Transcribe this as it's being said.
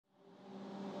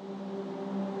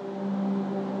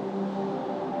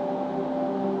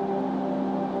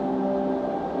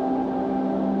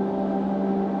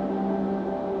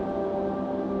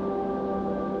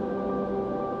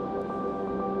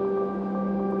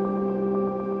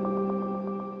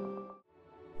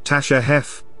Tasha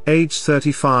Haef, age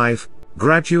 35,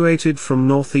 graduated from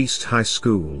Northeast High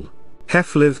School.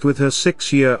 Haef lived with her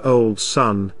 6-year-old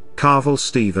son, Carvel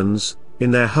Stevens,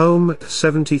 in their home at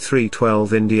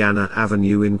 7312 Indiana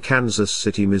Avenue in Kansas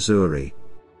City, Missouri.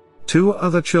 2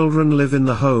 other children live in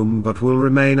the home but will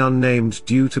remain unnamed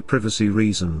due to privacy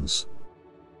reasons.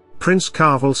 Prince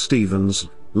Carvel Stevens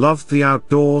loved the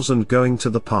outdoors and going to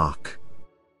the park.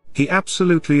 He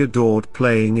absolutely adored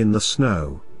playing in the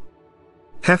snow.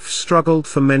 Haef struggled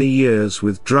for many years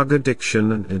with drug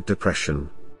addiction and depression.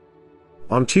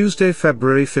 On Tuesday,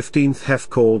 February 15, Haef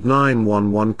called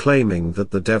 911 claiming that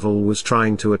the devil was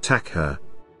trying to attack her.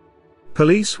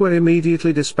 Police were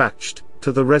immediately dispatched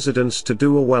to the residence to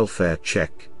do a welfare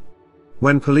check.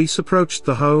 When police approached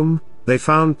the home, they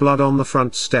found blood on the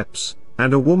front steps,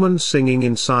 and a woman singing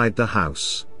inside the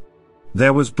house.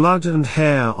 There was blood and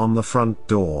hair on the front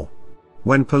door.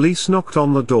 When police knocked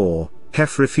on the door,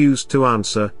 Haef refused to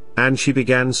answer, and she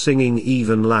began singing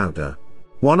even louder.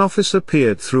 One officer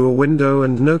peered through a window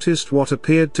and noticed what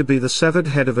appeared to be the severed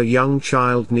head of a young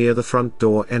child near the front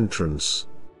door entrance.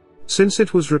 Since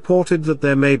it was reported that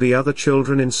there may be other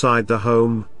children inside the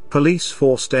home, police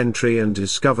forced entry and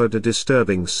discovered a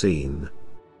disturbing scene.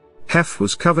 Haef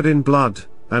was covered in blood,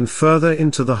 and further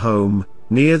into the home,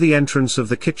 near the entrance of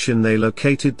the kitchen, they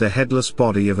located the headless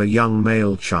body of a young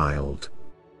male child.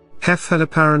 Haef had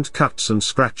apparent cuts and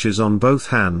scratches on both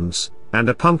hands, and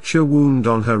a puncture wound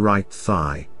on her right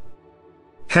thigh.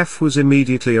 Haef was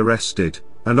immediately arrested,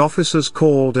 and officers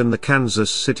called in the Kansas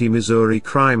City, Missouri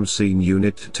crime scene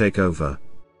unit to take over.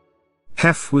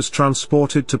 Haef was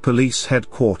transported to police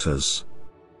headquarters.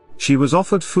 She was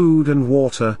offered food and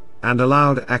water, and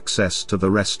allowed access to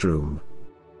the restroom.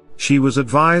 She was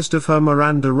advised of her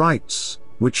Miranda rights,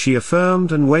 which she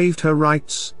affirmed and waived her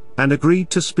rights, and agreed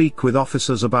to speak with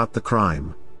officers about the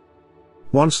crime.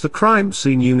 Once the crime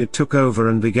scene unit took over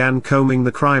and began combing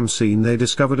the crime scene, they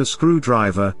discovered a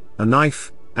screwdriver, a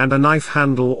knife, and a knife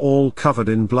handle, all covered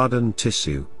in blood and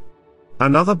tissue.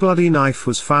 Another bloody knife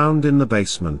was found in the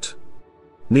basement.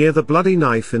 Near the bloody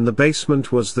knife in the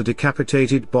basement was the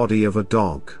decapitated body of a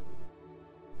dog.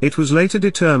 It was later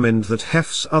determined that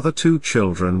Haef's other 2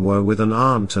 children were with an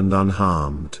aunt and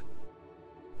unharmed.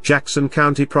 Jackson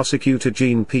County Prosecutor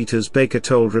Jean Peters Baker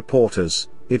told reporters,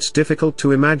 "It's difficult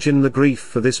to imagine the grief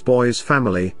for this boy's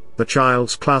family, the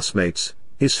child's classmates,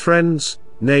 his friends,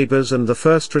 neighbors and the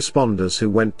first responders who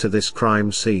went to this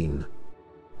crime scene."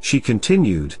 She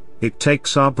continued, "It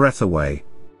takes our breath away.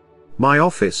 My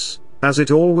office, as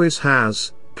it always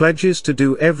has, pledges to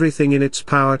do everything in its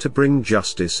power to bring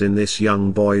justice in this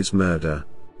young boy's murder."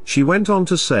 She went on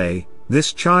to say,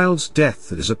 "This child's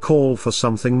death is a call for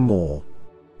something more.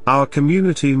 Our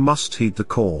community must heed the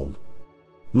call.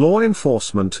 Law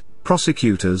enforcement,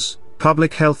 prosecutors,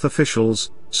 public health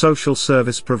officials, social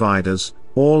service providers,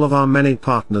 all of our many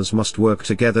partners must work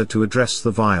together to address the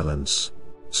violence.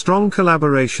 Strong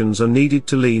collaborations are needed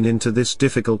to lean into this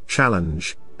difficult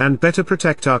challenge, and better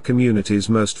protect our community's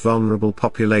most vulnerable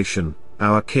population,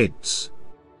 our kids.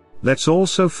 Let's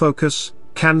also focus,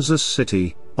 Kansas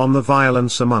City, on the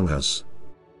violence among us.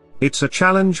 It's a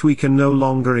challenge we can no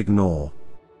longer ignore.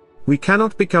 We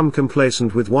cannot become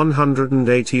complacent with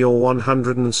 180 or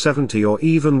 170 or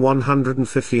even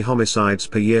 150 homicides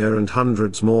per year and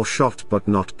hundreds more shot but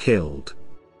not killed.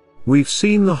 We've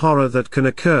seen the horror that can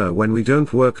occur when we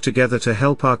don't work together to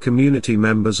help our community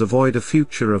members avoid a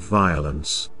future of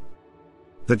violence."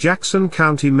 The Jackson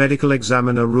County medical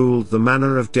examiner ruled the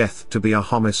manner of death to be a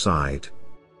homicide.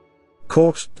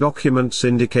 Court documents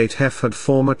indicate Haef had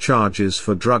former charges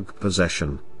for drug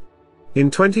possession. In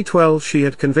 2012 she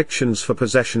had convictions for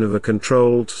possession of a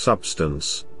controlled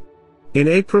substance. In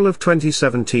April of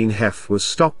 2017 Haef was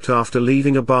stopped after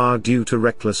leaving a bar due to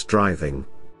reckless driving.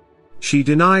 She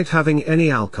denied having any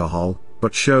alcohol,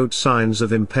 but showed signs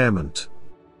of impairment.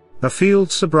 A field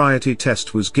sobriety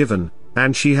test was given,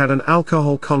 and she had an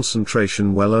alcohol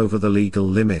concentration well over the legal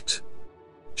limit.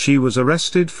 She was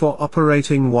arrested for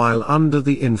operating while under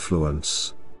the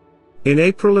influence. In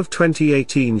April of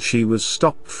 2018 she was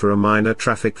stopped for a minor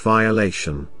traffic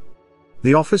violation.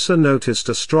 The officer noticed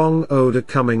a strong odor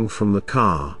coming from the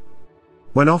car.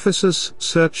 When officers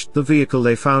searched the vehicle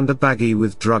they found a baggie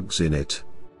with drugs in it.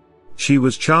 She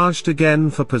was charged again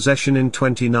for possession in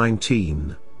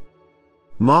 2019.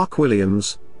 Mark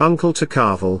Williams, uncle to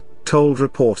Carvel, told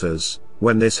reporters,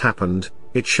 "When this happened,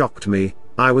 it shocked me,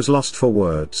 I was lost for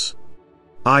words.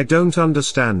 I don't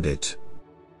understand it.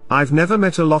 I've never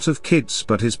met a lot of kids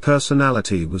but his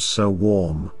personality was so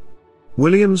warm."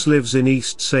 Williams lives in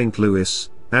East St. Louis,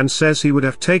 and says he would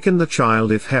have taken the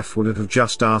child if Haef would have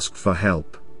just asked for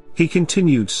help. He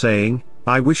continued saying,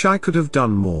 I wish I could have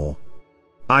done more.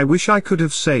 I wish I could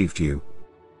have saved you.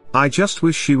 I just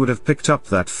wish she would have picked up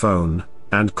that phone,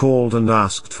 and called and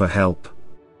asked for help.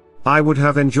 I would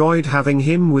have enjoyed having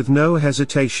him with no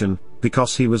hesitation,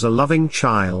 because he was a loving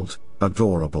child,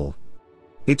 adorable.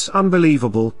 It's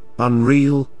unbelievable,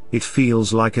 unreal, it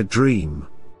feels like a dream.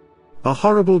 A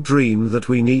horrible dream that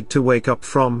we need to wake up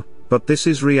from, but this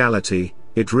is reality,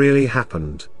 it really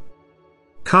happened.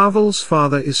 Carvel's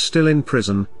father is still in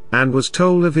prison, and was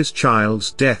told of his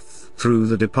child's death through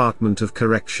the Department of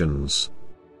Corrections.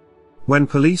 When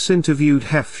police interviewed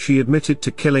Haef, she admitted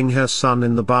to killing her son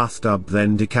in the bathtub,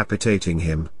 then decapitating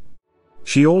him.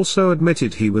 She also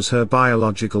admitted he was her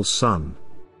biological son.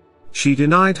 She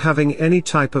denied having any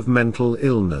type of mental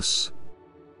illness.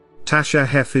 Tasha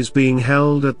Haef is being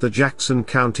held at the Jackson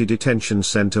County Detention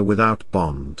Center without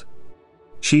bond.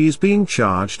 She is being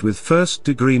charged with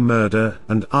first-degree murder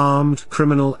and armed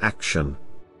criminal action.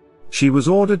 She was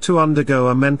ordered to undergo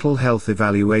a mental health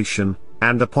evaluation,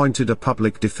 and appointed a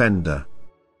public defender.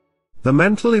 The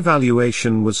mental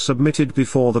evaluation was submitted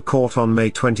before the court on May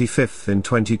 25 in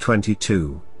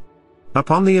 2022.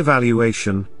 Upon the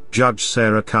evaluation, Judge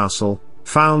Sarah Castle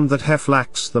found that Haef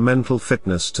lacks the mental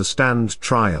fitness to stand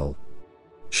trial.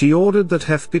 She ordered that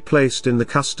Haef be placed in the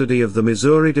custody of the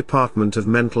Missouri Department of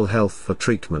Mental Health for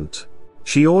treatment.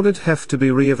 She ordered Haef to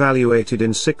be re-evaluated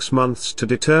in 6 months to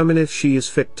determine if she is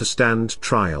fit to stand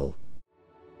trial.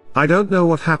 I don't know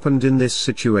what happened in this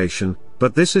situation,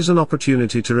 but this is an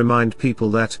opportunity to remind people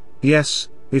that, yes,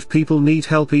 if people need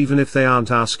help even if they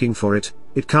aren't asking for it,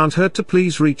 it can't hurt to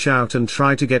please reach out and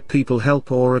try to get people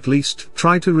help, or at least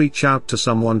try to reach out to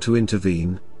someone to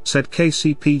intervene, said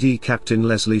KCPD Captain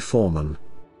Leslie Foreman.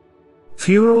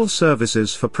 Funeral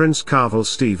services for Prince Carvel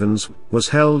Stevens was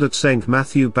held at St.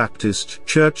 Matthew Baptist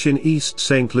Church in East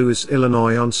St. Louis,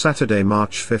 Illinois on Saturday,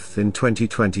 March 5 in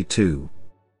 2022.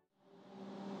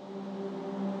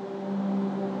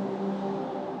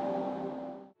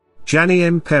 Jannie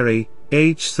M. Perry,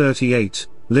 age 38,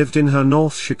 lived in her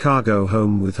North Chicago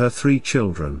home with her 3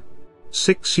 children.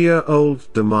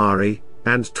 6-year-old Damari,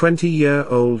 and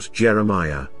 20-year-old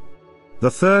Jeremiah. The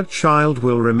 3rd child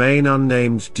will remain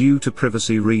unnamed due to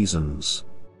privacy reasons.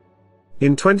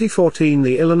 In 2014,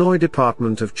 the Illinois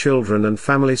Department of Children and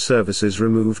Family Services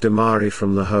removed Damari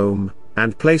from the home,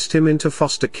 and placed him into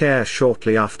foster care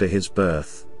shortly after his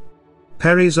birth.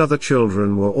 Perry's other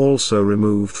children were also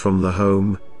removed from the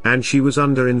home, and she was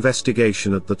under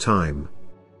investigation at the time.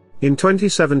 In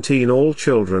 2017, all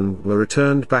children were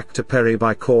returned back to Perry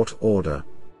by court order.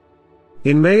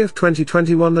 In May of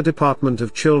 2021, the Department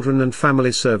of Children and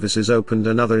Family Services opened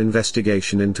another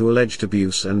investigation into alleged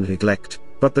abuse and neglect,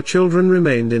 but the children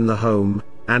remained in the home,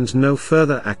 and no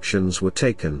further actions were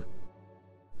taken.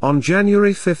 On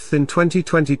January 5 in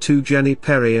 2022, Jannie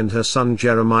Perry and her son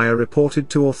Jeremiah reported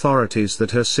to authorities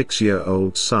that her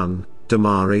 6-year-old son,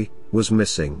 Damari, was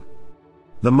missing.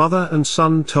 The mother and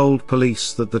son told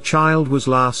police that the child was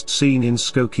last seen in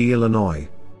Skokie, Illinois.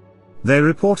 They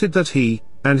reported that he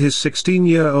and his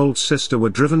 16-year-old sister were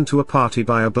driven to a party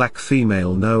by a black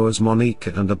female known as Monique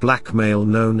and a black male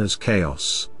known as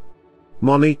Chaos.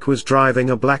 Monique was driving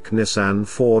a black Nissan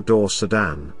 4-door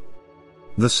sedan.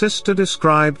 The sister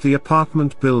described the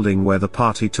apartment building where the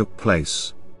party took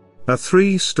place. A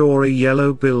 3-story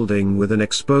yellow building with an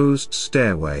exposed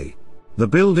stairway. The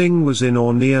building was in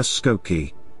or near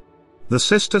Skokie. The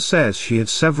sister says she had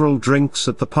several drinks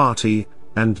at the party,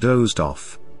 and dozed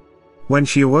off. When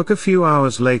she awoke a few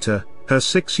hours later, her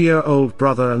 6-year-old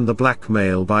brother and the black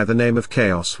male by the name of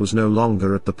Chaos was no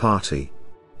longer at the party.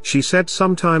 She said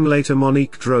sometime later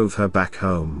Monique drove her back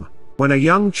home. When a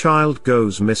young child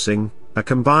goes missing, a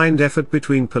combined effort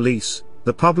between police,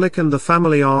 the public and the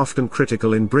family are often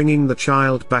critical in bringing the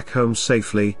child back home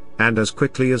safely, and as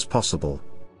quickly as possible.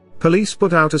 Police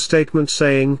put out a statement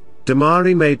saying,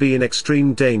 "Damari may be in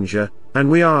extreme danger, and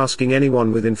we are asking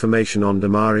anyone with information on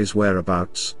Damari's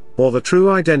whereabouts, or the true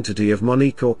identity of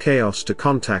Monique or Chaos to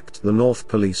contact the North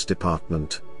Police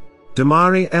Department."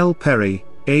 Damari L. Perry,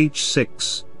 age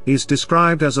 6, is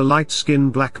described as a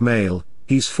light-skinned black male.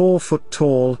 He's 4 foot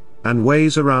tall, and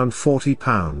weighs around 40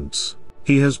 pounds.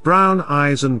 He has brown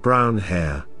eyes and brown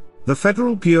hair. The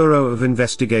Federal Bureau of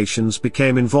Investigations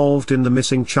became involved in the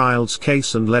missing child's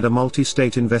case and led a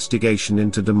multi-state investigation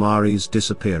into Damari's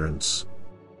disappearance.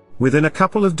 Within a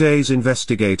couple of days,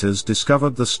 investigators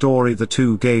discovered the story the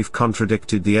two gave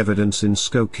contradicted the evidence in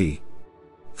Skokie.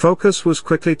 Focus was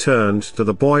quickly turned to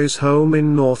the boy's home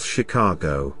in North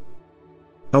Chicago.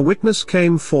 A witness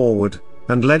came forward,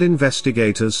 and led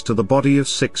investigators to the body of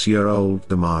 6-year-old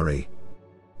Damari.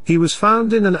 He was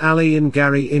found in an alley in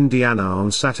Gary, Indiana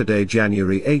on Saturday,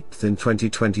 January 8 in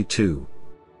 2022.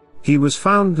 He was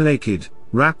found naked,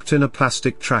 wrapped in a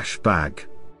plastic trash bag.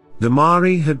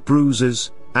 Damari had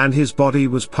bruises, and his body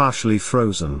was partially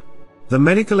frozen. The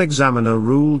medical examiner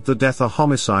ruled the death a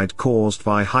homicide caused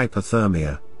by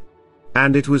hypothermia.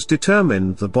 And it was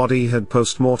determined the body had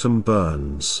post-mortem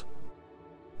burns.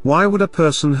 Why would a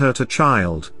person hurt a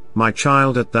child, my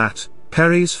child at that,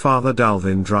 Perry's father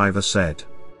Dalvin Driver said.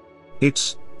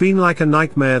 It's been like a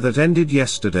nightmare that ended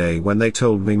yesterday when they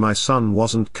told me my son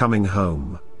wasn't coming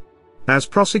home. As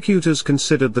prosecutors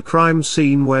considered the crime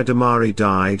scene where Damari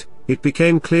died, it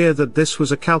became clear that this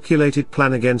was a calculated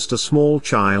plan against a small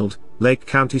child, Lake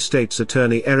County State's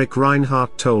Attorney Eric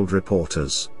Reinhart told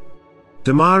reporters.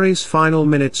 Damari's final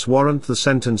minutes warrant the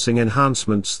sentencing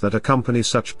enhancements that accompany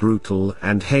such brutal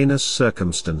and heinous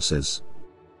circumstances.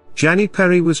 Jannie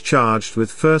Perry was charged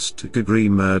with first-degree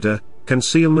murder,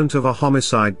 concealment of a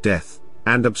homicide death,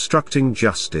 and obstructing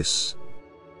justice.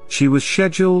 She was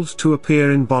scheduled to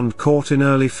appear in bond court in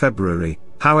early February,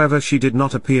 however she did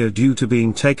not appear due to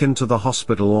being taken to the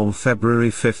hospital on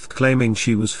February 5 claiming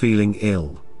she was feeling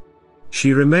ill.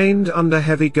 She remained under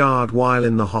heavy guard while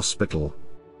in the hospital.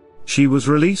 She was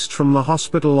released from the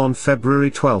hospital on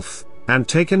February 12, and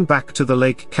taken back to the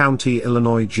Lake County,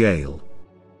 Illinois jail.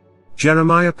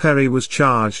 Jeremiah Perry was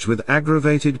charged with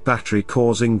aggravated battery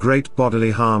causing great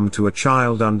bodily harm to a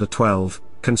child under 12,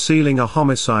 concealing a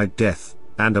homicide death,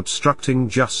 and obstructing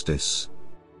justice.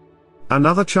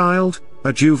 Another child,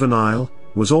 a juvenile,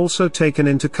 was also taken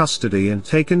into custody and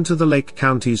taken to the Lake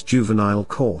County's juvenile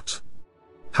court.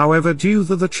 However, due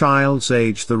to the child's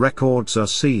age, the records are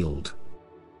sealed.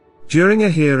 During a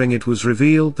hearing, it was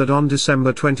revealed that on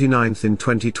December 29 in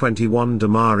 2021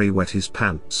 Damari wet his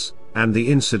pants, and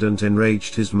the incident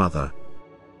enraged his mother.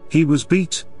 He was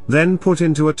beat, then put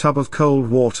into a tub of cold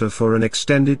water for an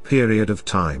extended period of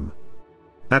time.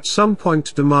 At some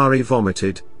point Damari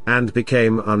vomited, and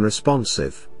became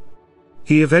unresponsive.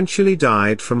 He eventually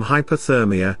died from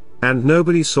hypothermia, and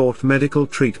nobody sought medical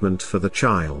treatment for the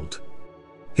child.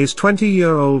 His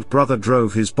 20-year-old brother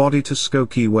drove his body to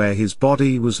Skokie where his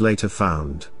body was later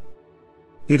found.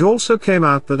 It also came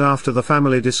out that after the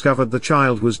family discovered the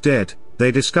child was dead, they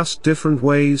discussed different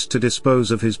ways to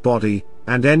dispose of his body,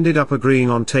 and ended up agreeing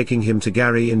on taking him to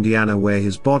Gary, Indiana where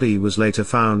his body was later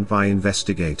found by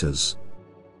investigators.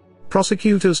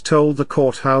 Prosecutors told the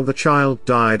court how the child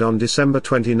died on December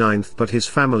 29 but his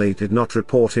family did not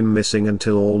report him missing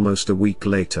until almost a week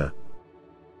later.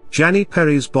 Jannie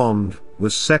Perry's bond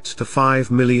was set to $5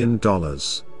 million.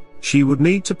 She would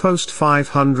need to post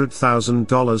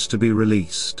 $500,000 to be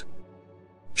released.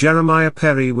 Jeremiah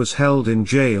Perry was held in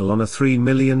jail on a $3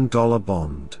 million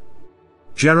bond.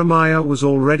 Jeremiah was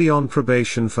already on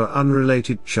probation for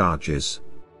unrelated charges.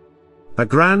 A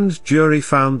grand jury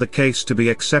found the case to be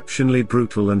exceptionally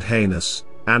brutal and heinous,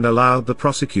 and allowed the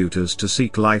prosecutors to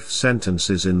seek life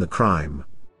sentences in the crime.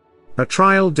 A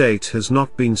trial date has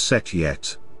not been set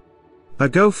yet. A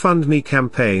GoFundMe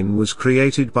campaign was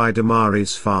created by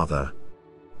Damari's father.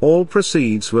 All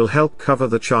proceeds will help cover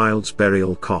the child's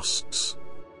burial costs.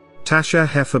 Tasha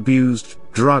Haef abused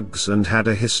drugs and had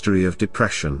a history of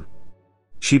depression.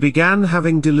 She began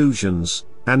having delusions,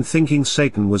 and thinking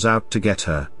Satan was out to get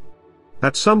her.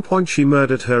 At some point she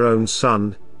murdered her own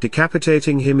son,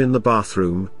 decapitating him in the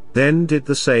bathroom, then did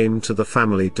the same to the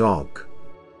family dog.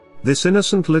 This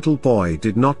innocent little boy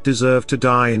did not deserve to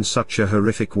die in such a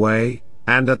horrific way,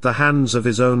 and at the hands of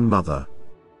his own mother.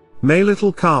 May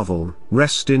little Carvel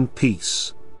rest in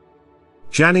peace.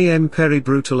 Jannie M. Perry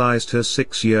brutalized her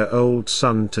 6-year-old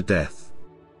son to death.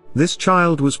 This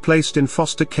child was placed in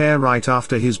foster care right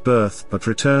after his birth but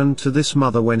returned to this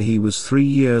mother when he was 3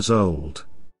 years old.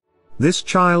 This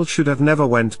child should have never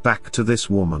went back to this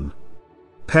woman.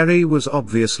 Perry was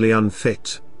obviously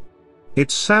unfit.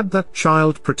 It's sad that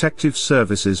Child Protective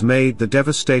Services made the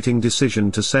devastating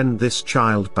decision to send this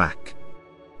child back.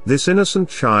 This innocent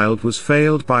child was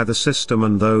failed by the system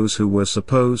and those who were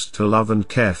supposed to love and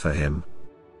care for him.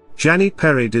 Jannie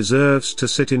Perry deserves to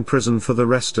sit in prison for the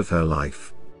rest of her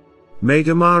life. May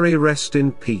Damari rest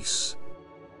in peace.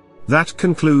 That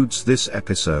concludes this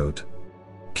episode.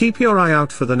 Keep your eye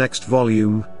out for the next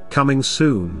volume, coming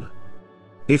soon.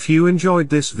 If you enjoyed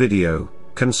this video,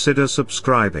 consider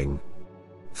subscribing.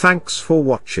 Thanks for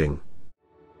watching.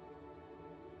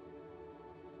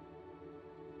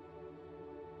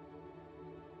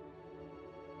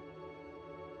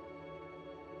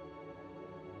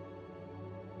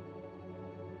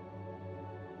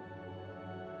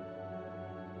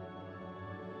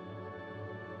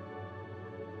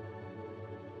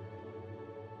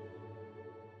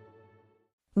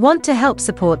 Want to help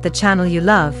support the channel you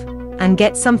love, and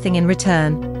get something in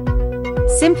return?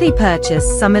 Simply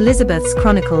purchase some Elizabeth's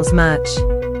Chronicles merch.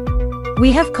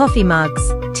 We have coffee mugs,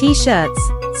 t-shirts,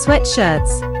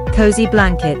 sweatshirts, cozy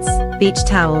blankets, beach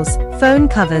towels, phone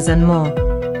covers and more.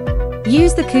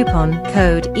 Use the coupon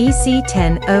code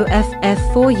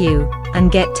EC10OFF4U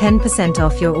and get 10%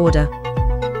 off your order.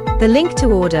 The link to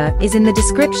order is in the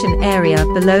description area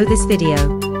below this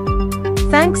video.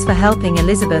 Thanks for helping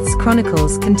Elizabeth's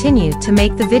Chronicles continue to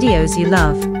make the videos you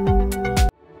love.